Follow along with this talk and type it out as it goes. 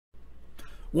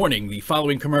Warning, the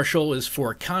following commercial is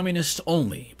for communists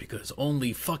only, because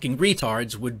only fucking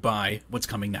retards would buy what's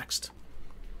coming next.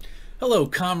 Hello,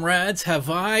 comrades. Have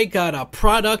I got a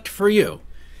product for you?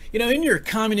 You know, in your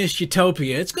communist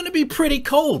utopia, it's going to be pretty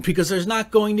cold because there's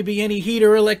not going to be any heat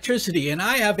or electricity. And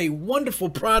I have a wonderful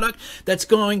product that's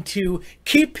going to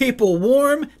keep people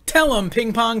warm. Tell them,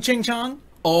 ping pong ching chong.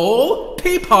 Oh,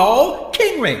 Peepo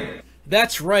Kindering.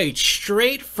 That's right,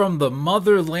 straight from the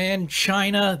motherland,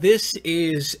 China. This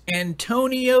is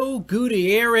Antonio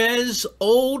Gutierrez,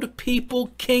 Old People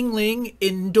Kindling,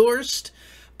 endorsed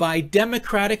by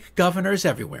Democratic governors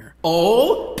everywhere.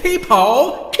 Oh,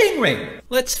 Peepo Kindering.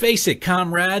 Let's face it,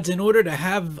 comrades, in order to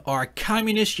have our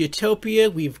communist utopia,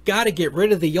 we've got to get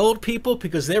rid of the old people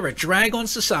because they're a drag on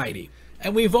society.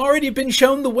 And we've already been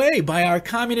shown the way by our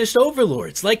communist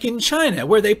overlords, like in China,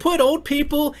 where they put old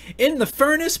people in the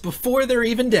furnace before they're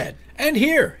even dead. And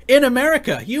here, in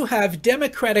America, you have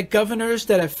Democratic governors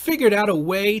that have figured out a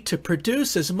way to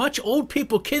produce as much old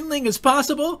people kindling as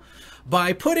possible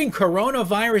by putting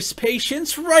coronavirus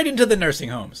patients right into the nursing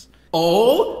homes.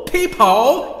 Oh,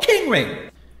 Peepo Kindering.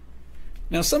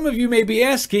 Now, some of you may be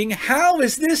asking, how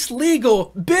is this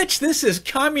legal? Bitch, this is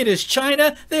communist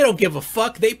China. They don't give a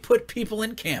fuck. They put people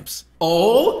in camps.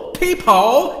 Oh,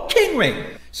 Peepo Kindering.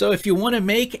 So if you want to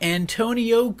make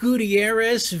Antonio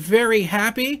Gutierrez very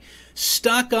happy,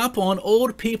 stock up on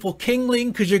Old People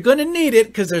Kindling because you're going to need it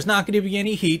because there's not going to be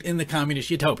any heat in the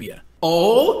communist utopia.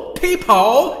 Oh,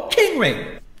 Peepo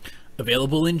Kindering.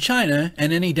 Available in China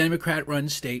and any Democrat-run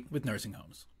state with nursing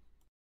homes.